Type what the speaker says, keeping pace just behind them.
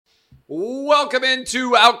Welcome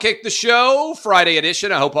into Outkick the Show, Friday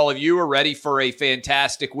edition. I hope all of you are ready for a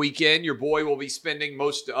fantastic weekend. Your boy will be spending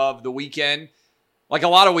most of the weekend, like a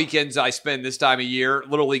lot of weekends I spend this time of year,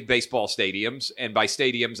 Little League baseball stadiums. And by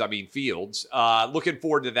stadiums, I mean fields. Looking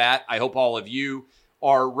forward to that. I hope all of you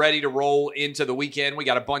are ready to roll into the weekend. We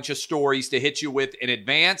got a bunch of stories to hit you with in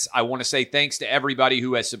advance. I want to say thanks to everybody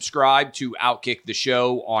who has subscribed to Outkick the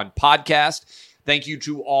Show on podcast. Thank you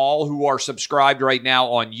to all who are subscribed right now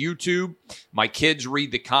on YouTube. My kids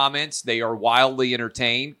read the comments. They are wildly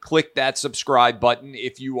entertained. Click that subscribe button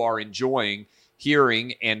if you are enjoying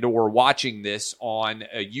hearing and or watching this on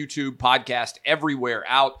a YouTube podcast everywhere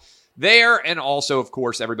out there. And also, of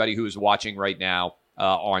course, everybody who is watching right now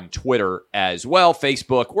on Twitter as well,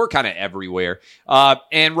 Facebook. We're kind of everywhere.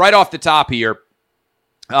 And right off the top here,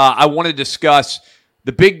 I want to discuss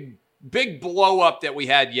the big blow up that we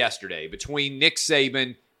had yesterday between Nick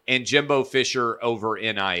Saban and Jimbo Fisher over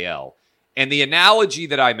NIL. And the analogy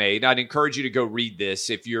that I made, I'd encourage you to go read this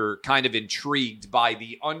if you're kind of intrigued by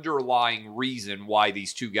the underlying reason why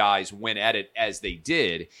these two guys went at it as they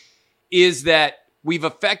did, is that we've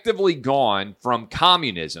effectively gone from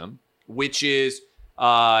communism, which is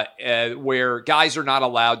where guys are not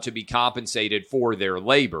allowed to be compensated for their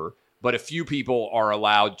labor, but a few people are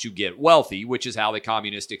allowed to get wealthy, which is how the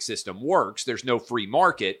communistic system works. There's no free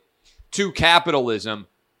market, to capitalism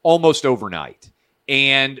almost overnight.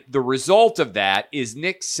 And the result of that is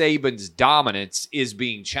Nick Saban's dominance is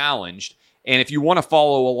being challenged. And if you want to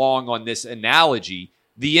follow along on this analogy,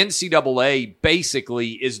 the NCAA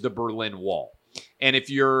basically is the Berlin Wall. And if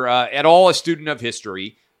you're at all a student of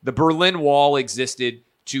history, the Berlin Wall existed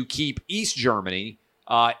to keep East Germany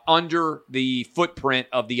under the footprint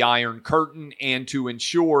of the Iron Curtain and to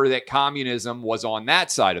ensure that communism was on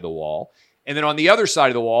that side of the wall. And then on the other side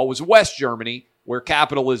of the wall was West Germany, where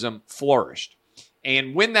capitalism flourished.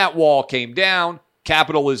 And when that wall came down,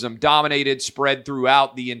 capitalism dominated, spread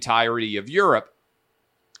throughout the entirety of Europe.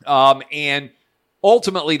 And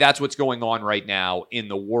ultimately, that's what's going on right now in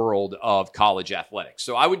the world of college athletics.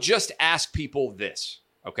 So I would just ask people this,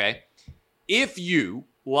 okay? If you,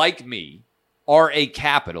 like me, are a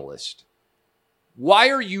capitalist, why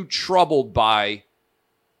are you troubled by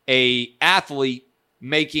an athlete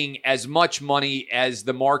making as much money as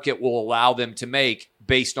the market will allow them to make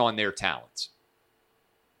based on their talents?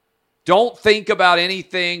 Don't think about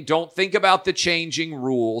anything. Don't think about the changing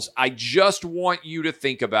rules. I just want you to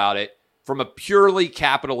think about it from a purely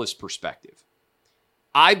capitalist perspective.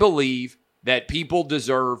 I believe that people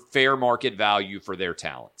deserve fair market value for their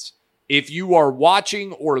talents. If you are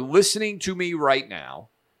watching or listening to me right now,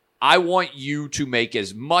 I want you to make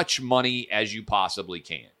as much money as you possibly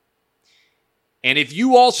can. And if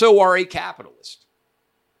you also are a capitalist,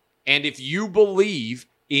 and if you believe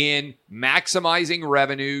in maximizing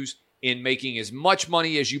revenues, in making as much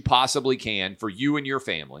money as you possibly can for you and your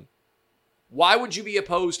family, why would you be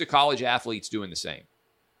opposed to college athletes doing the same?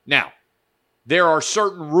 Now, there are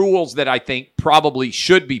certain rules that I think probably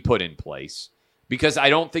should be put in place, because I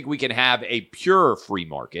don't think we can have a pure free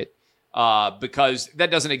market because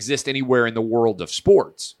that doesn't exist anywhere in the world of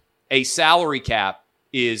sports. A salary cap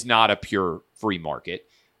is not a pure free market.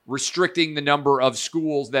 Restricting the number of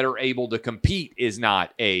schools that are able to compete is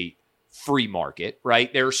not a free market,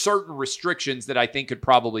 right? There are certain restrictions that I think could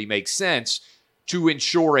probably make sense to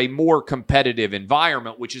ensure a more competitive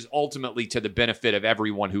environment, which is ultimately to the benefit of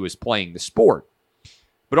everyone who is playing the sport.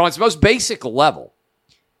 But on its most basic level,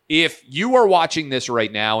 if you are watching this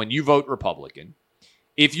right now and you vote Republican,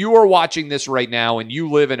 if you are watching this right now and you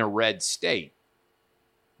live in a red state,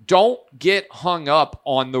 don't get hung up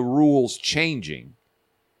on the rules changing.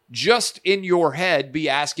 Just in your head, be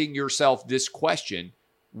asking yourself this question: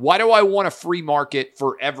 why do I want a free market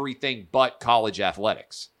for everything but college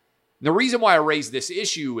athletics? And the reason why I raise this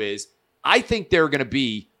issue is I think there are going to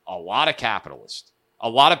be a lot of capitalists, a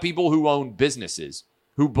lot of people who own businesses,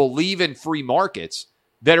 who believe in free markets,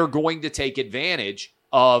 that are going to take advantage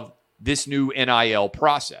of this new NIL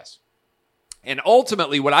process. And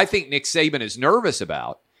ultimately, what I think Nick Saban is nervous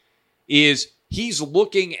about is he's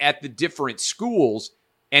looking at the different schools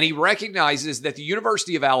and he recognizes that the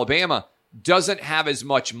University of Alabama doesn't have as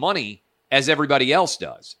much money as everybody else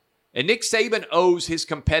does. And Nick Saban owes his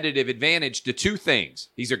competitive advantage to two things.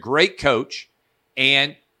 He's a great coach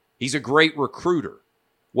and he's a great recruiter.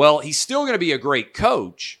 Well, he's still going to be a great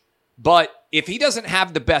coach, but if he doesn't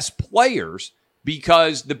have the best players,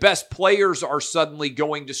 because the best players are suddenly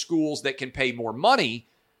going to schools that can pay more money,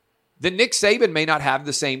 then Nick Saban may not have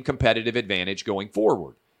the same competitive advantage going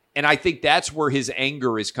forward. And I think that's where his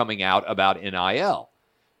anger is coming out about NIL.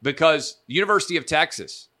 Because the University of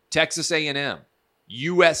Texas, Texas A&M,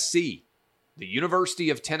 USC, the University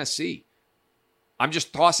of Tennessee. I'm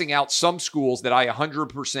just tossing out some schools that I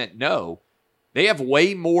 100% know. They have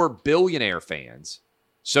way more billionaire fans.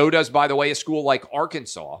 So does, by the way, a school like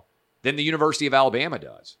Arkansas than the University of Alabama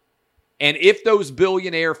does. And if those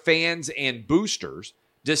billionaire fans and boosters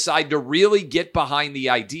decide to really get behind the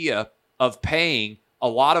idea of paying a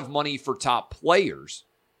lot of money for top players,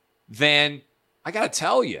 then I got to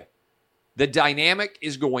tell you, the dynamic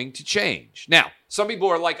is going to change. Now, some people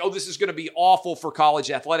are like, oh, this is going to be awful for college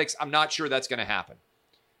athletics. I'm not sure that's going to happen.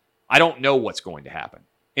 I don't know what's going to happen.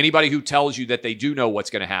 Anybody who tells you that they do know what's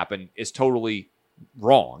going to happen is totally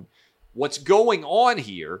wrong. What's going on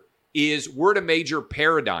here is we're at a major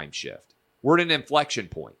paradigm shift. We're at an inflection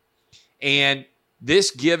point. And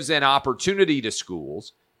this gives an opportunity to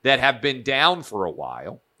schools that have been down for a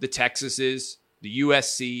while, the Texases, the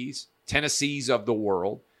USCs, Tennessees of the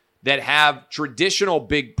world, that have traditional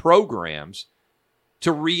big programs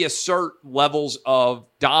to reassert levels of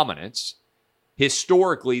dominance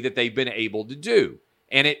historically that they've been able to do.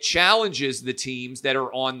 And it challenges the teams that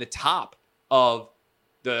are on the top of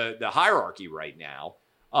the hierarchy right now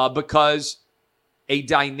because a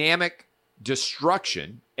dynamic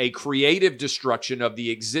destruction, a creative destruction of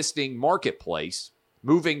the existing marketplace,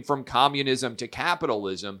 moving from communism to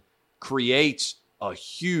capitalism, creates a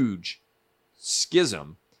huge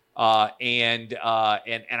schism. And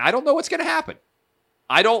I don't know what's going to happen.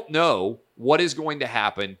 I don't know what is going to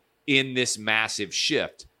happen in this massive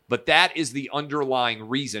shift, but that is the underlying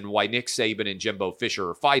reason why Nick Saban and Jimbo Fisher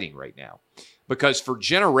are fighting right now. Because for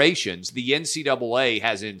generations, the NCAA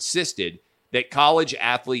has insisted that college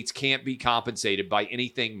athletes can't be compensated by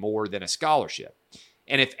anything more than a scholarship.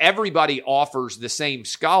 And if everybody offers the same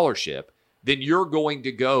scholarship, then you're going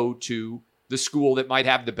to go to the school that might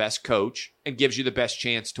have the best coach and gives you the best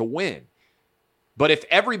chance to win. But if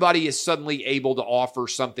everybody is suddenly able to offer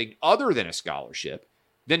something other than a scholarship,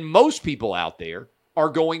 then most people out there are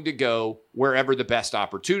going to go wherever the best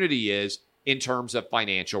opportunity is in terms of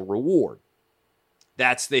financial reward.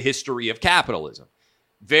 That's the history of capitalism.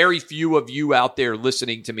 Very few of you out there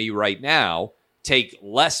listening to me right now take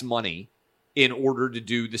less money in order to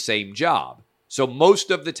do the same job. So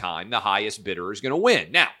most of the time, the highest bidder is going to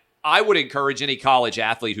win. Now, I would encourage any college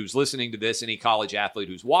athlete who's listening to this, any college athlete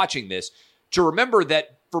who's watching this, to remember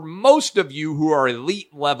that for most of you who are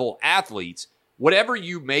elite level athletes, whatever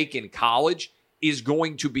you make in college is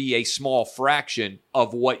going to be a small fraction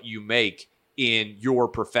of what you make in your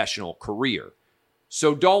professional career.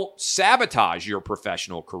 So don't sabotage your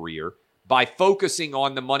professional career by focusing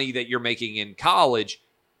on the money that you're making in college.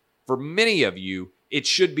 For many of you, it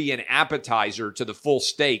should be an appetizer to the full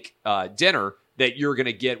steak dinner that you're going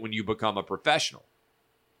to get when you become a professional.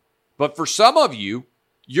 But for some of you,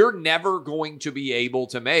 you're never going to be able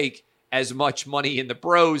to make as much money in the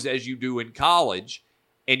pros as you do in college,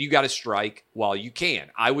 and you got to strike while you can.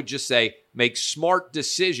 I would just say make smart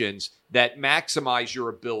decisions that maximize your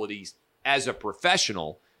abilities as a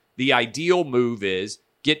professional. The ideal move is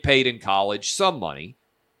get paid in college some money,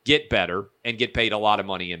 get better, and get paid a lot of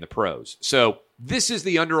money in the pros. So this is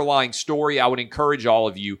the underlying story. I would encourage all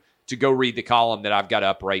of you to go read the column that I've got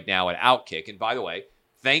up right now at Outkick. And by the way,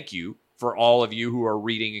 thank you for all of you who are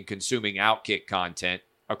reading and consuming Outkick content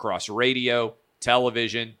across radio,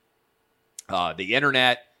 television, the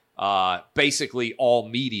internet, basically all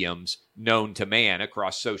mediums known to man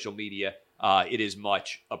across social media. It is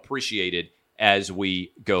much appreciated as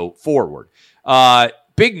we go forward.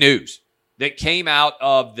 Big news that came out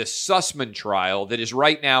of the Sussman trial that is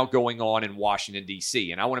right now going on in Washington,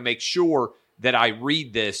 D.C. And I want to make sure that I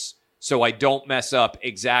read this so I don't mess up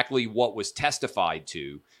exactly what was testified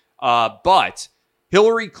to. But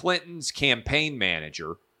Hillary Clinton's campaign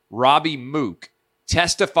manager, Robbie Mook,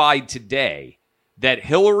 testified today that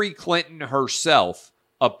Hillary Clinton herself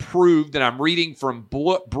approved, and I'm reading from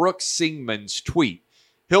Brooke Singman's tweet,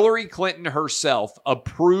 Hillary Clinton herself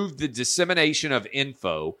approved the dissemination of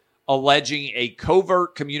info alleging a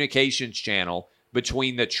covert communications channel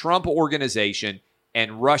between the Trump organization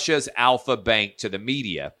and Russia's Alpha Bank to the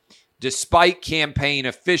media, despite campaign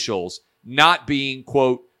officials not being,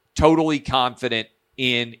 quote, totally confident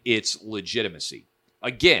in its legitimacy.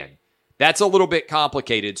 Again, that's a little bit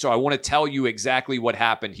complicated, so I want to tell you exactly what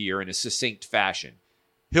happened here in a succinct fashion.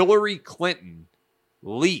 Hillary Clinton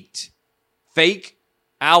leaked fake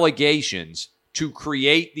allegations to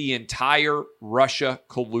create the entire Russia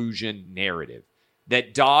collusion narrative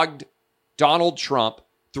that dogged Donald Trump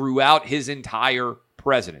throughout his entire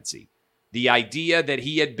presidency. The idea that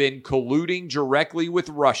he had been colluding directly with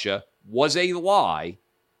Russia was a lie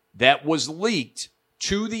that was leaked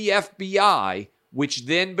to the FBI which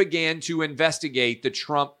then began to investigate the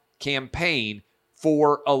Trump campaign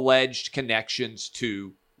for alleged connections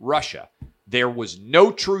to Russia. There was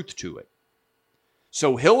no truth to it.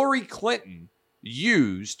 So Hillary Clinton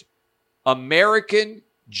used American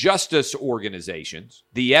justice organizations,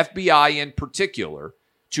 the FBI in particular,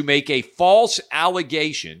 to make a false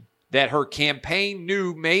allegation that her campaign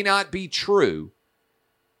knew may not be true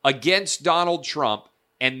against Donald Trump,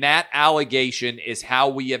 and that allegation is how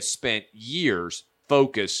we have spent years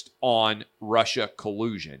focused on Russia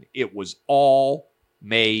collusion. It was all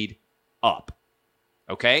made up.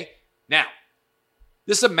 Okay? Now,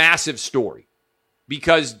 this is a massive story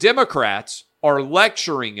because Democrats are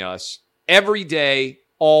lecturing us every day,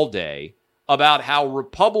 all day, about how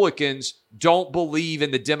Republicans don't believe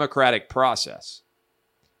in the democratic process.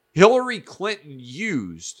 Hillary Clinton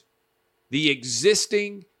used the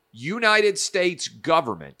existing United States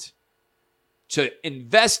government to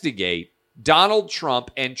investigate Donald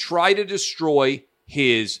Trump and try to destroy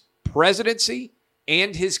his presidency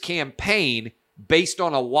and his campaign based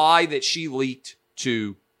on a lie that she leaked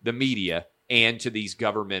to the media and to these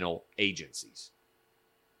governmental agencies.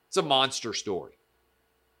 It's a monster story.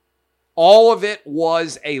 All of it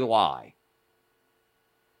was a lie.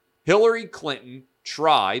 Hillary Clinton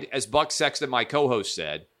tried, as Buck Sexton, my co-host,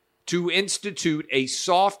 said, to institute a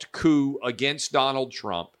soft coup against Donald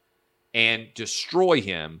Trump and destroy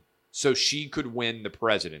him so she could win the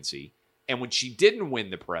presidency. And when she didn't win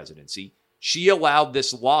the presidency, she allowed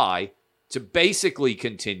this lie to basically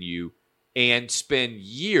continue and spend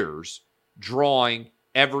years drawing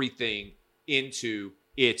everything into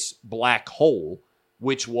its black hole,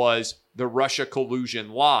 which was the Russia collusion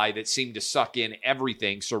lie that seemed to suck in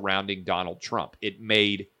everything surrounding Donald Trump. It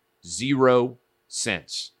made zero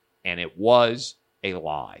sense, and it was a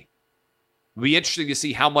lie. It'll be interesting to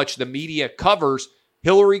see how much the media covers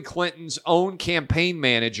Hillary Clinton's own campaign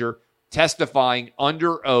manager testifying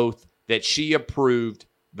under oath that she approved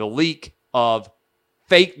the leak of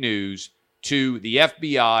fake news to the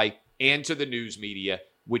FBI and to the news media,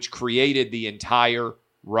 which created the entire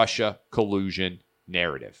Russia collusion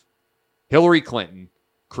narrative. Hillary Clinton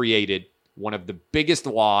created one of the biggest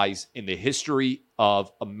lies in the history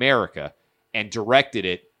of America and directed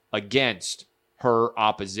it against her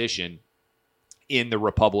opposition in the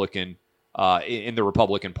Republican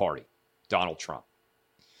Party, Donald Trump.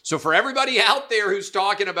 So for everybody out there who's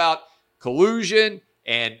talking about collusion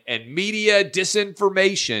and media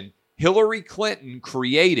disinformation, Hillary Clinton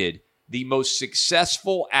created the most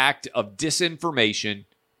successful act of disinformation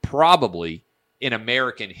probably in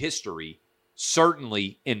American history,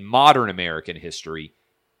 certainly in modern American history,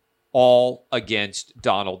 all against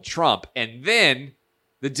Donald Trump. And then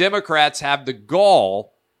the Democrats have the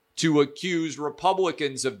gall to accuse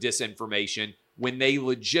Republicans of disinformation when they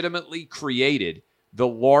legitimately created the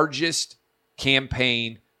largest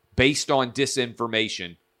campaign based on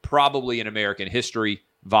disinformation probably in American history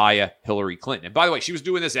via Hillary Clinton. And by the way, she was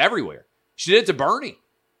doing this everywhere. She did it to Bernie.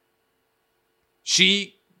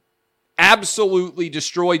 She absolutely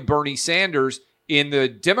destroyed Bernie Sanders in the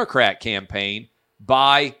Democrat campaign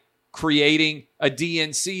by creating a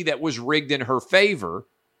DNC that was rigged in her favor.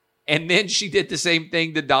 And then she did the same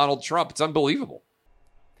thing to Donald Trump. It's unbelievable.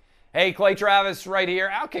 Hey, Clay Travis right here.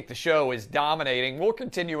 Outkick the Show is dominating. We're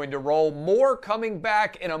continuing to roll. More coming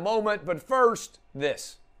back in a moment. But first,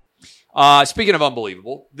 this. Speaking of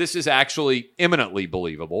unbelievable, this is actually eminently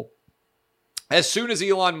believable. As soon as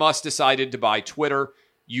Elon Musk decided to buy Twitter,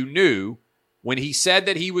 you knew when he said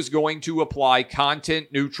that he was going to apply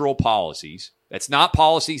content-neutral policies. That's not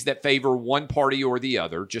policies that favor one party or the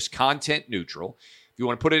other, just content-neutral. If you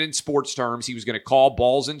want to put it in sports terms, he was going to call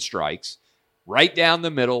balls and strikes right down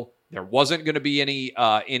the middle. There wasn't going to be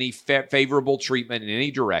any favorable treatment in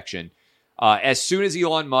any direction. As soon as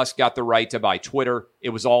Elon Musk got the right to buy Twitter, it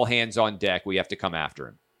was all hands on deck. We have to come after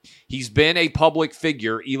him. He's been a public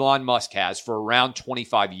figure, Elon Musk has, for around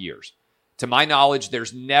 25 years. To my knowledge,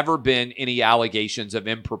 there's never been any allegations of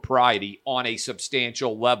impropriety on a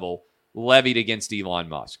substantial level levied against Elon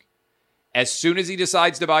Musk. As soon as he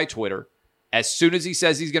decides to buy Twitter, as soon as he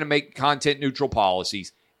says he's going to make content-neutral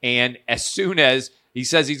policies, and as soon as he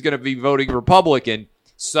says he's going to be voting Republican,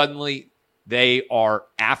 suddenly they are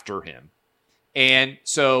after him. And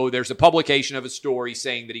so there's a publication of a story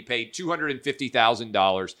saying that he paid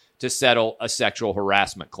 $250,000 to settle a sexual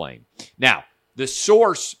harassment claim. Now, the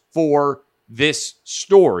source for this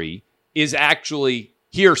story is actually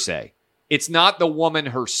hearsay. It's not the woman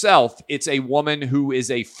herself. It's a woman who is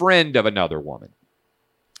a friend of another woman.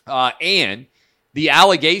 And the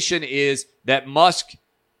allegation is that Musk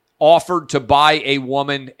offered to buy a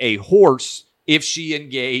woman a horse if she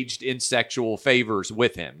engaged in sexual favors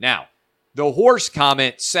with him. Now, the horse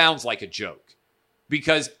comment sounds like a joke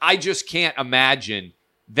because I just can't imagine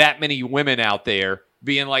that many women out there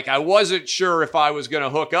being like, I wasn't sure if I was going to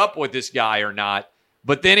hook up with this guy or not,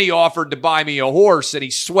 but then he offered to buy me a horse and he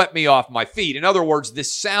swept me off my feet. In other words,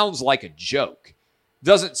 this sounds like a joke.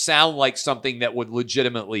 Doesn't sound like something that would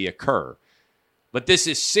legitimately occur. But this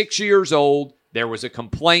is 6 years old. There was a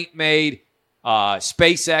complaint made.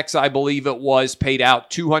 SpaceX, I believe it was, paid out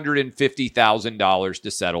 $250,000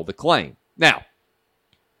 to settle the claim. Now,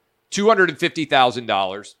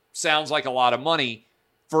 $250,000 sounds like a lot of money.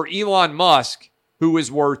 For Elon Musk, who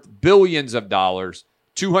is worth billions of dollars,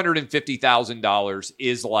 $250,000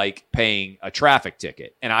 is like paying a traffic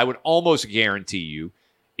ticket. And I would almost guarantee you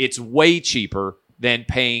it's way cheaper than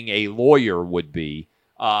paying a lawyer would be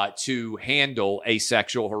to handle a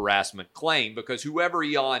sexual harassment claim, because whoever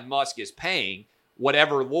Elon Musk is paying,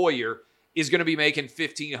 whatever lawyer, is going to be making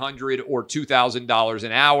 $1,500 or $2,000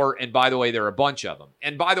 an hour. And by the way, there are a bunch of them.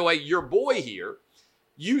 And by the way, your boy here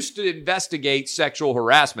used to investigate sexual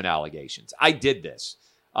harassment allegations. I did this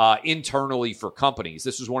internally for companies.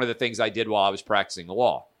 This was one of the things I did while I was practicing the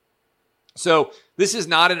law. So this is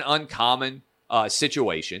not an uncommon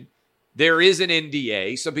situation. There is an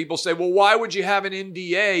NDA. Some people say, well, why would you have an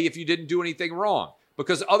NDA if you didn't do anything wrong?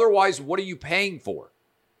 Because otherwise, what are you paying for?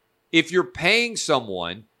 If you're paying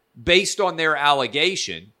someone based on their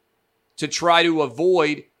allegation to try to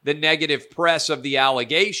avoid the negative press of the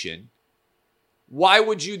allegation, why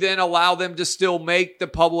would you then allow them to still make the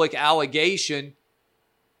public allegation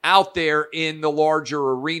out there in the larger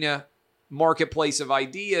arena marketplace of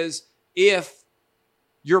ideas if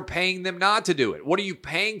you're paying them not to do it? What are you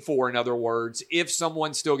paying for, in other words, if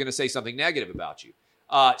someone's still going to say something negative about you?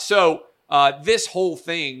 So this whole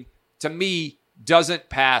thing, to me, doesn't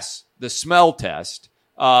pass the smell test.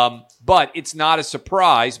 But it's not a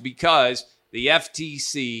surprise because the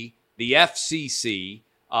FTC, the FCC,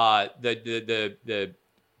 the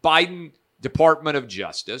Biden Department of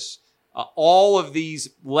Justice, all of these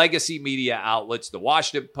legacy media outlets, the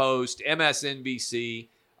Washington Post, MSNBC,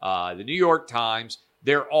 the New York Times,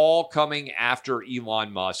 they're all coming after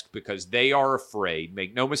Elon Musk because they are afraid,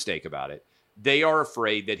 make no mistake about it, they are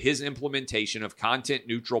afraid that his implementation of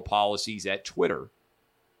content-neutral policies at Twitter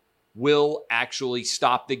will actually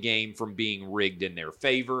stop the game from being rigged in their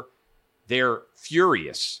favor. They're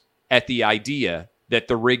furious at the idea that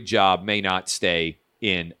the rig job may not stay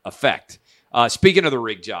in effect. Speaking of the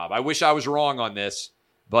rig job, I wish I was wrong on this,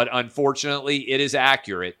 but unfortunately it is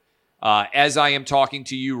accurate. As I am talking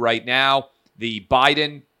to you right now, the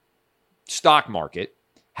Biden stock market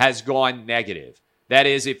has gone negative. That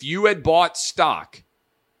is, if you had bought stock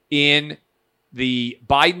in the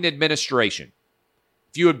Biden administration,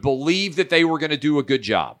 if you had believed that they were going to do a good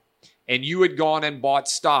job, and you had gone and bought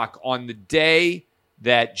stock on the day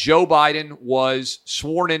that Joe Biden was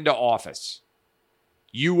sworn into office,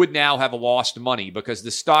 you would now have lost money because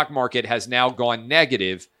the stock market has now gone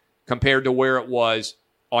negative compared to where it was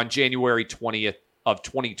on January 20th of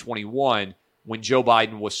 2021 when Joe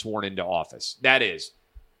Biden was sworn into office. That is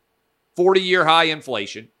 40-year high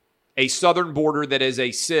inflation, a southern border that is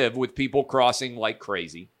a sieve with people crossing like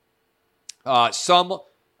crazy, some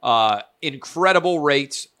incredible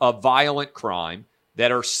rates of violent crime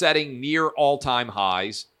that are setting near all-time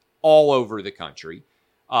highs all over the country.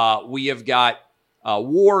 We have got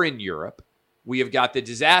war in Europe. We have got the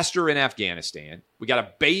disaster in Afghanistan. We got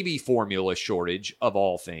a baby formula shortage of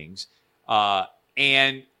all things.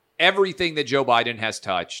 And everything that Joe Biden has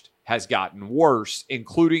touched has gotten worse,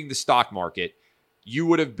 including the stock market. You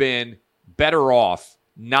would have been better off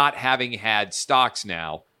not having had stocks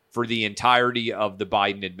now for the entirety of the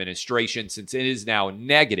Biden administration, since it is now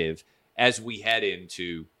negative as we head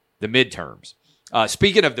into the midterms.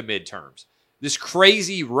 Speaking of the midterms, this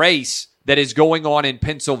crazy race that is going on in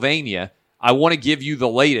Pennsylvania, I want to give you the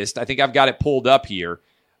latest. I think I've got it pulled up here.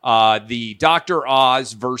 The Dr.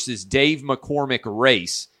 Oz versus Dave McCormick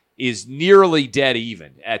race is nearly dead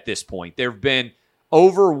even at this point. There have been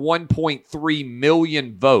over 1.3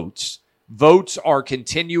 million votes. Votes are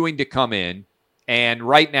continuing to come in. And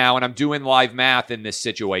right now, and I'm doing live math in this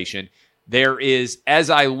situation, there is,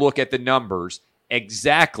 as I look at the numbers,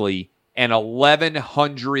 exactly an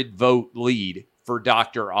 1,100 vote lead for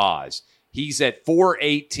Dr. Oz. He's at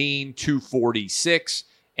 418, 246,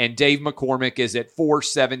 and Dave McCormick is at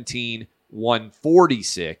 417,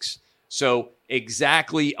 146. So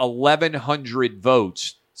exactly 1,100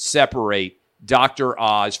 votes separate Dr.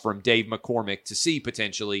 Oz from Dave McCormick to see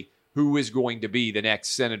potentially who is going to be the next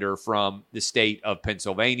senator from the state of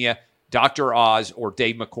Pennsylvania. Dr. Oz or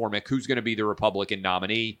Dave McCormick, who's going to be the Republican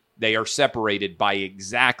nominee? They are separated by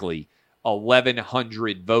exactly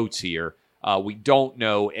 1,100 votes here. We don't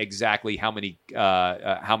know exactly how many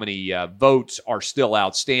votes are still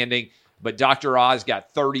outstanding, but Dr. Oz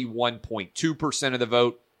got 31.2% of the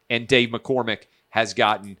vote, and Dave McCormick has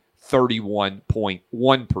gotten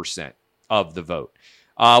 31.1% of the vote.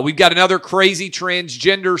 We've got another crazy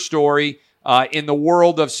transgender story in the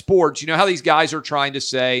world of sports. You know how these guys are trying to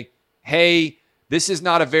say, hey, this is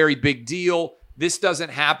not a very big deal. This doesn't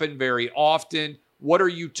happen very often. What are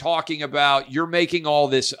you talking about? You're making all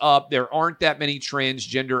this up. There aren't that many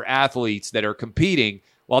transgender athletes that are competing.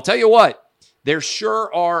 Well, I'll tell you what, there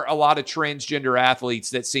sure are a lot of transgender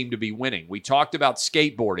athletes that seem to be winning. We talked about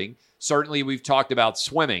skateboarding. Certainly, we've talked about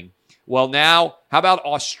swimming. Well, now, how about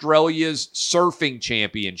Australia's surfing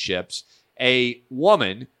championships? A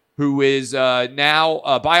woman who is now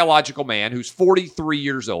a biological man who's 43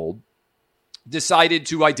 years old decided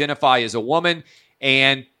to identify as a woman.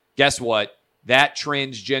 And guess what? That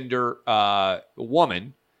transgender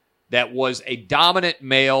woman that was a dominant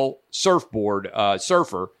male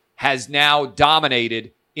surfer has now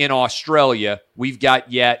dominated in Australia. We've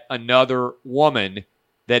got yet another woman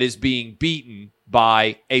that is being beaten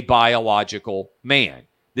by a biological man.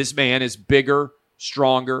 This man is bigger,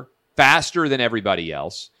 stronger, faster than everybody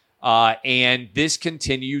else. And this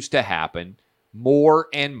continues to happen more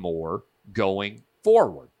and more going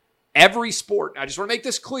forward. Every sport, I just want to make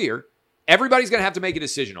this clear, everybody's going to have to make a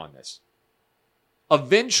decision on this.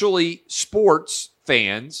 Eventually, sports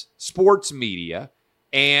fans, sports media,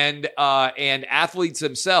 and athletes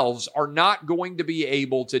themselves are not going to be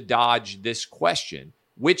able to dodge this question,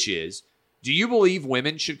 which is, do you believe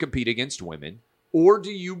women should compete against women, or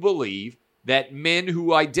do you believe that men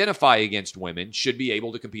who identify against women should be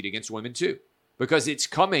able to compete against women too? Because it's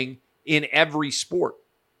coming in every sport.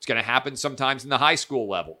 It's going to happen sometimes in the high school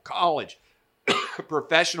level, college,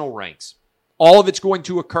 professional ranks. All of it's going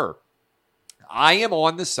to occur. I am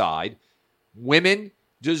on the side, women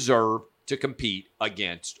deserve to compete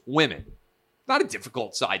against women. Not a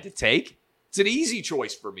difficult side to take. It's an easy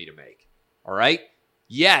choice for me to make. All right?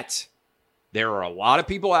 Yet, there are a lot of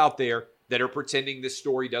people out there that are pretending this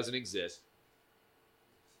story doesn't exist,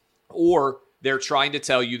 or they're trying to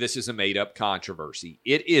tell you this is a made-up controversy.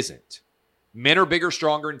 It isn't. Men are bigger,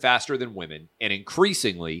 stronger, and faster than women, and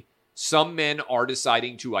increasingly, some men are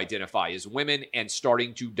deciding to identify as women and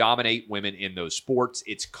starting to dominate women in those sports.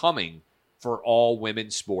 It's coming for all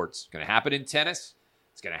women's sports. It's going to happen in tennis.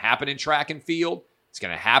 It's going to happen in track and field. It's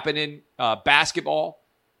going to happen in basketball.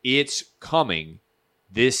 It's coming.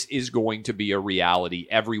 This is going to be a reality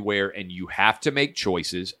everywhere, and you have to make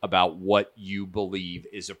choices about what you believe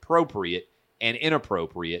is appropriate and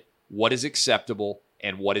inappropriate, what is acceptable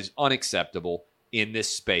and what is unacceptable in this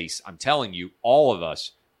space. I'm telling you, all of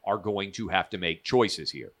us are going to have to make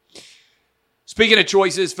choices here. Speaking of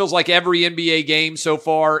choices, feels like every NBA game so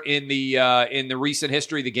far in the recent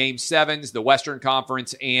history, the Game 7s, the Western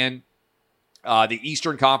Conference and the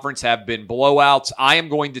Eastern Conference have been blowouts. I am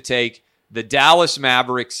going to take the Dallas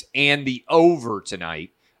Mavericks and the over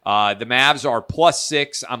tonight. The Mavs are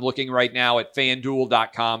 +6. I'm looking right now at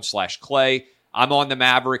FanDuel.com/Clay. I'm on the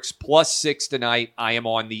Mavericks +6 tonight. I am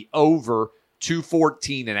on the over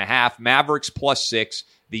 214.5. Mavericks +6.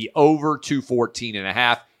 The over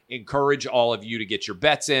 214.5. Encourage all of you to get your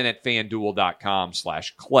bets in at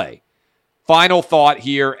FanDuel.com/Clay. Final thought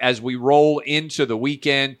here as we roll into the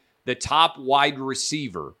weekend. The top wide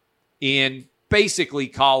receiver in basically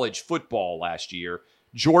college football last year,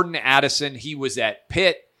 Jordan Addison, he was at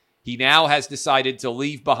Pitt. He now has decided to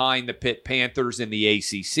leave behind the Pitt Panthers in the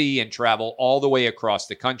ACC and travel all the way across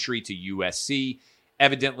the country to USC,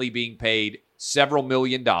 evidently being paid several $1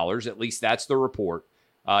 million, at least that's the report,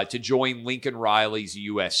 to join Lincoln Riley's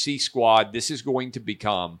USC squad. This is going to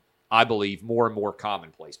become, I believe, more and more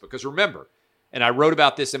commonplace. Because remember, and I wrote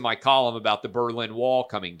about this in my column about the Berlin Wall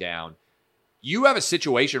coming down, you have a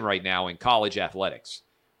situation right now in college athletics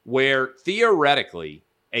where theoretically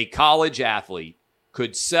a college athlete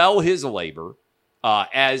could sell his labor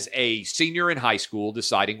as a senior in high school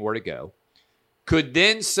deciding where to go, could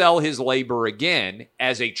then sell his labor again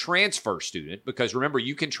as a transfer student, because remember,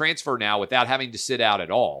 you can transfer now without having to sit out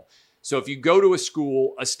at all. So if you go to a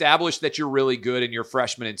school, establish that you're really good in your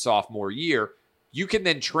freshman and sophomore year, you can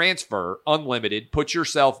then transfer unlimited, put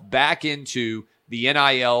yourself back into the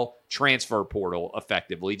NIL transfer portal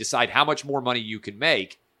effectively, decide how much more money you can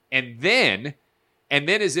make, and then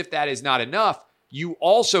as if that is not enough, you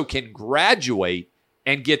also can graduate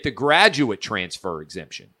and get the graduate transfer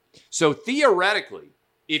exemption. So theoretically,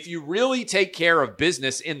 if you really take care of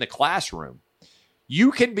business in the classroom,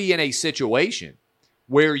 you can be in a situation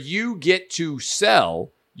where you get to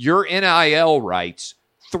sell your NIL rights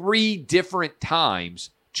 3 different times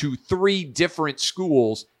to 3 different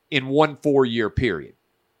schools in one 4-year period.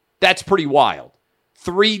 That's pretty wild.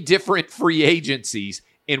 3 different free agencies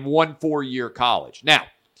in one 4-year college. Now,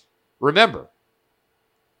 remember,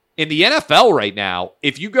 in the NFL right now,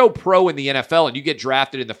 if you go pro in the NFL and you get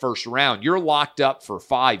drafted in the first round, you're locked up for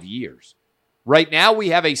 5 years. Right now, we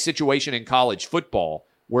have a situation in college football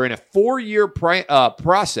where in a 4-year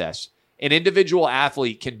process, an individual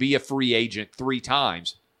athlete can be a free agent 3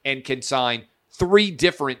 times and can sign 3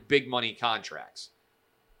 different big money contracts.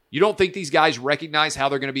 You don't think these guys recognize how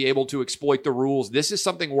they're going to be able to exploit the rules? This is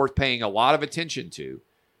something worth paying a lot of attention to.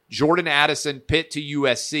 Jordan Addison, Pitt to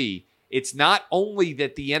USC. It's not only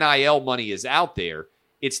that the NIL money is out there,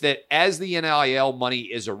 it's that as the NIL money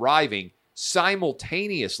is arriving,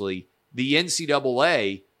 simultaneously, the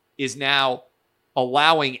NCAA is now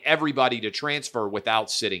allowing everybody to transfer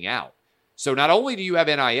without sitting out. So not only do you have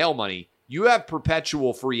NIL money, you have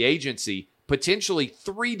perpetual free agency, potentially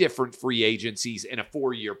 3 different free agencies in a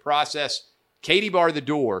 4-year process. Katie bar the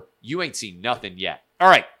door. You ain't seen nothing yet. All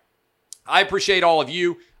right. I appreciate all of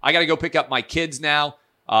you. I got to go pick up my kids now.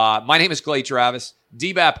 My name is Clay Travis.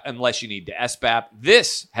 DBAP unless you need to SBAP.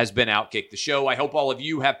 This has been Outkick the Show. I hope all of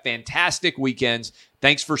you have fantastic weekends.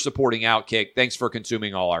 Thanks for supporting Outkick. Thanks for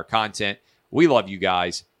consuming all our content. We love you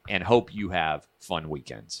guys and hope you have fun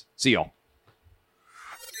weekends. See y'all.